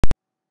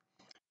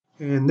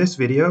In this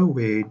video,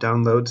 we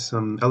download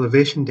some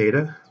elevation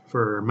data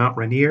for Mount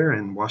Rainier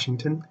in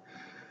Washington.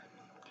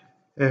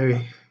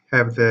 I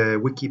have the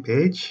wiki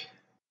page,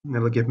 and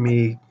it'll give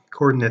me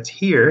coordinates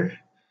here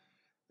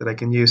that I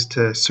can use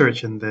to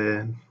search in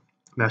the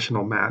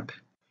national map.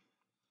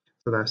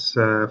 So that's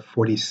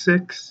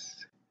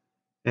 46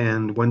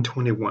 and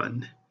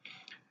 121.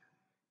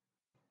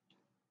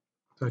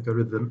 So I go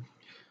to the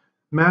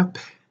map,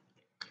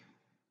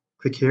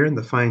 click here in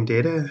the Find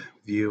Data,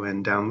 View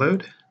and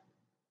Download.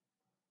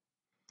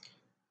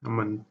 I'm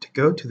going to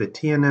go to the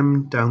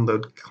TNM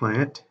download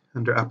client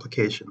under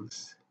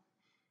Applications.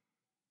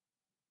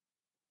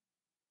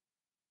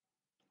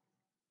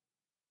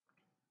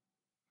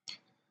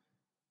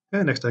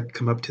 And next I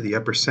come up to the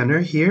upper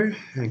center here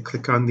and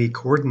click on the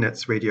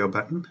Coordinates radio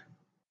button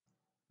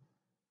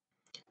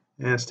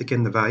and stick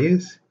in the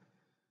values.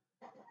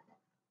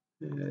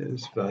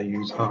 As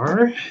values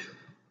are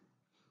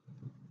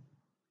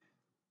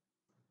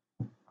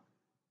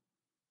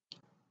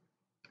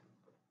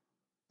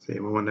say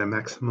we want a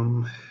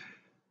maximum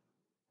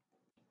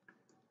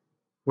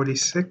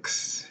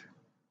 46,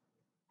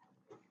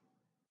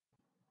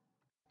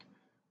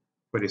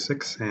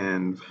 46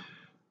 and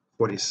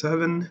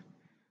 47.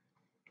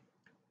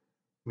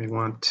 We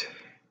want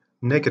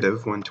negative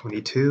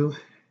 122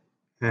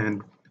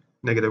 and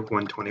negative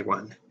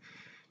 121.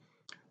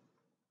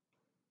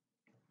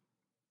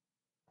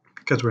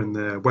 Because we're in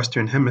the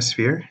Western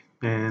Hemisphere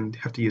and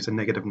have to use a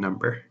negative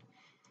number.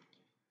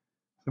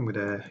 I'm going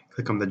to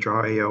click on the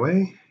Draw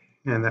AOA,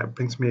 and that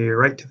brings me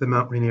right to the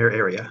Mount Rainier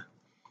area.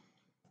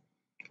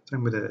 So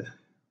I'm going to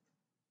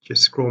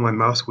just scroll my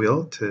mouse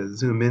wheel to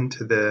zoom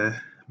into the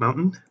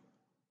mountain.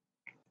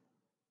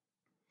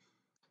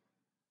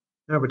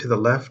 Over to the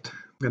left,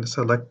 I'm going to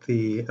select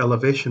the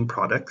elevation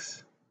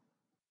products.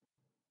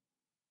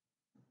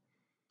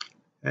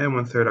 And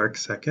 1/3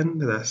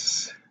 arcsecond,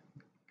 that's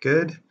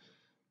good.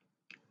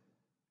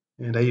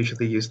 And I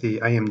usually use the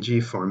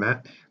IMG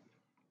format.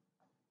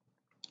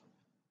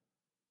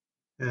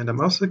 And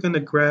I'm also going to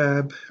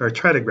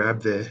try to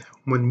grab the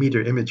 1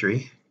 meter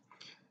imagery.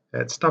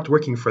 It stopped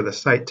working for the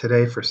site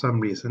today for some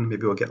reason.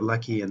 Maybe we'll get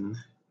lucky and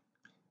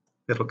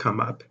it'll come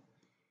up.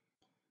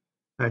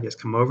 I just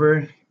come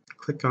over,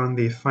 click on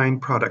the Find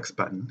Products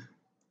button.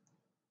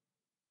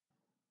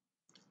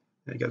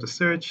 I go to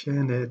search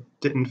and it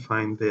didn't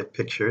find the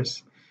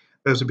pictures.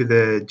 Those would be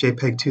the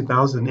JPEG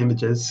 2000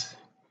 images.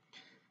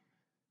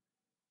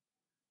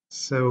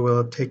 So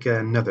we'll take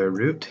another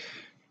route.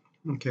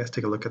 Okay, let's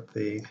take a look at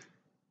the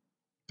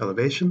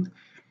elevation.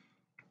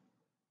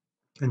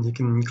 And you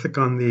can click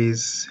on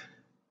these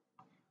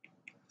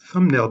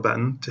thumbnail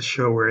button to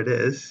show where it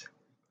is.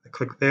 I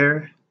click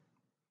there,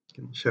 you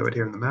can show it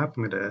here in the map.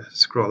 I'm going to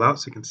scroll out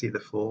so you can see the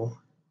full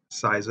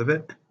size of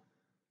it.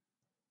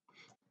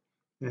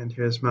 And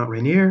here's Mount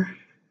Rainier,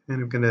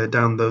 and I'm going to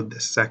download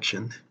this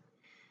section.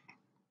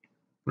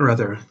 Or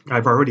rather,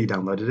 I've already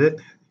downloaded it.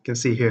 You can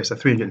see here it's a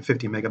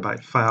 350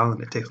 megabyte file,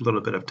 and it takes a little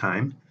bit of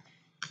time.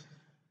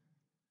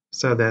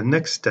 So the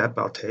next step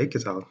I'll take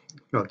is I'll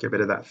get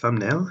rid of that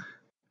thumbnail.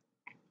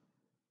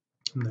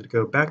 I'm going to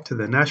go back to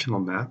the national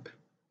map.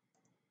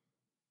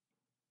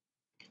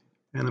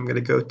 And I'm going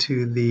to go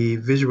to the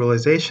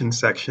visualization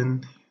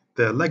section,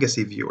 the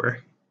legacy viewer.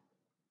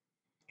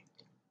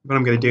 What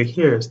I'm going to do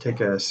here is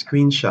take a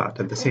screenshot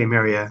of the same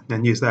area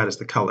and use that as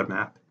the color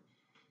map.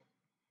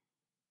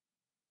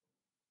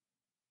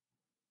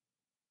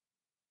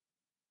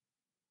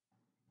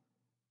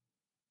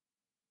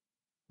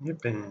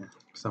 Yep, and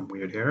some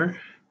weird error.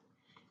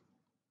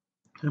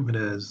 I'm going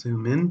to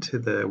zoom into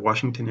the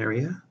Washington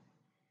area.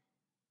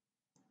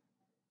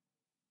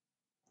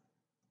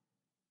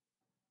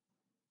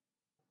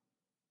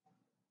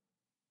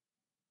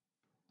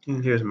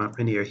 And here's Mount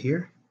Rainier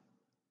here.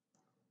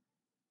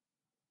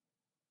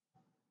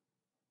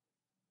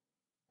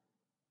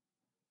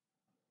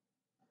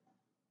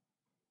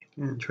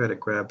 And try to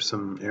grab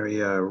some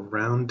area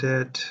around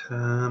it.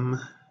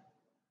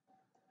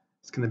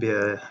 It's going to be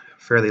a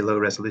fairly low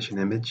resolution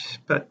image,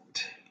 but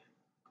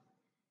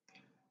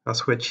I'll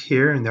switch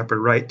here in the upper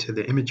right to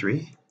the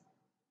imagery,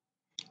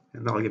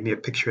 and that'll give me a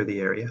picture of the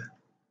area.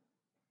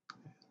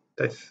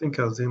 I think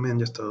I'll zoom in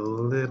just a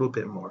little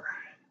bit more.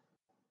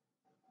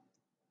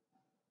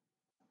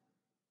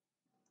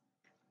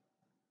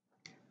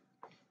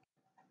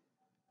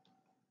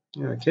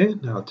 Okay,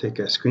 now I'll take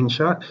a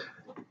screenshot.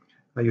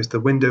 I use the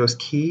Windows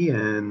key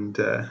and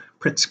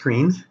print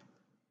screen.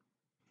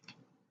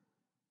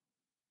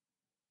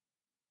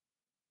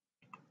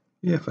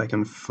 If I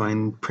can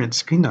find print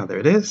screen, now there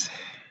it is.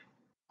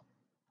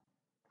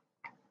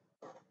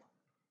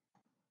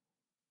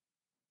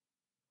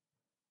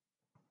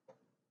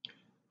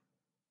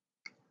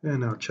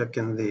 And I'll check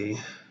in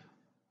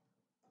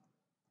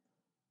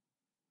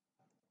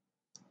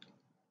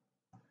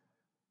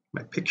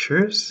my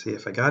pictures, see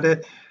if I got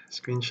it,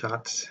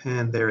 screenshots,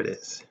 and there it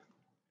is.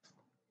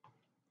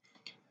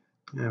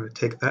 I would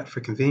take that for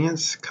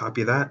convenience,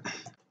 copy that.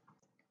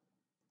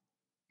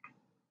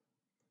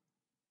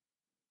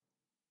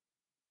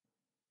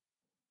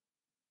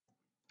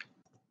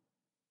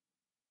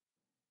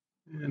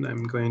 And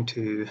I'm going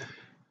to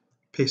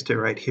paste it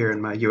right here in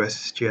my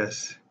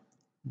USGS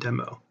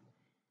demo.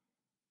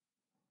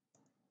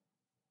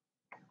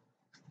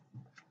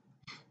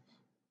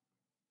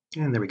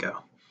 And there we go.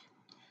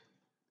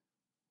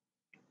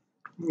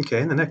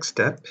 Okay, the next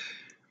step,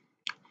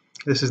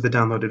 this is the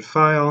downloaded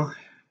file,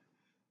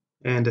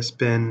 and it's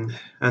been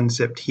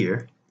unzipped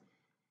here.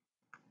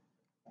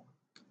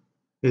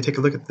 You take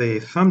a look at the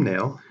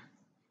thumbnail,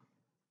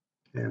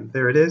 and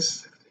there it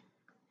is.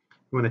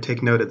 You want to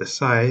take note of the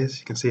size.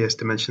 You can see it's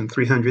dimension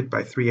 300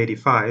 by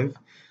 385.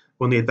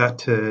 We'll need that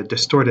to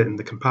distort it in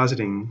the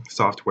compositing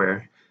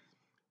software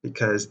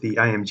because the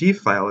IMG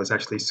file is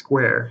actually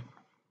square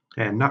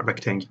and not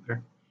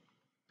rectangular.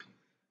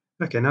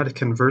 Okay, now to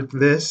convert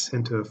this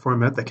into a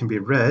format that can be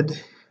read,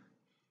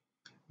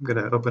 I'm going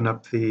to open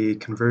up the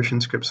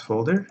conversion scripts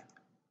folder.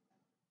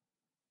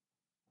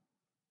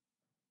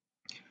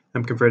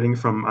 I'm converting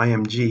from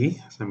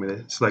IMG, so I'm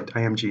going to select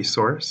IMG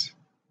source.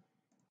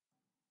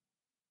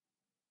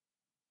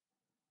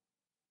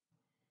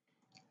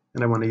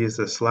 And I want to use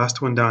this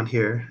last one down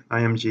here,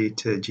 IMG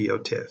to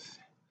GeoTIFF.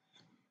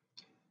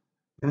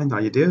 And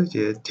all you do is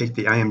you take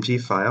the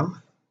IMG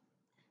file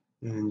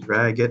and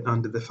drag it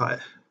onto the file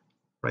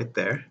right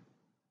there.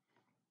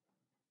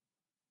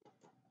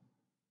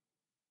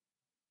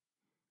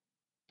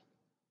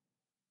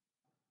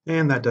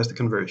 And that does the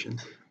conversion.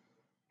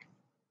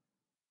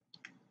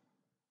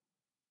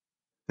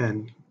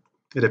 And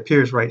it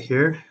appears right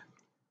here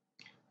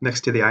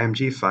next to the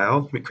IMG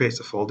file. It creates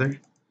a folder.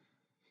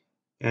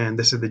 And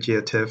this is the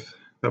GeoTIFF that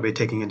we'll be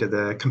taking into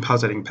the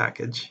compositing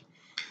package.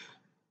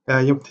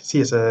 You'll see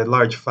it's a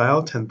large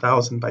file,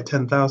 10,000 by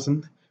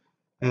 10,000.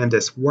 And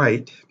it's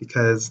white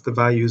because the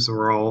values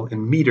are all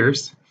in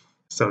meters.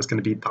 So it's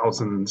going to be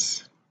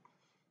thousands.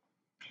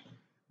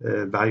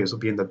 The values will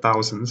be in the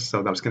thousands,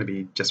 so that's going to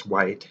be just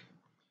white.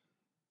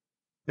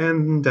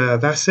 And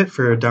that's it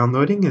for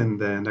downloading. In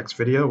the next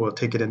video, we'll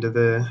take it into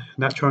the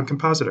Natron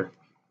compositor.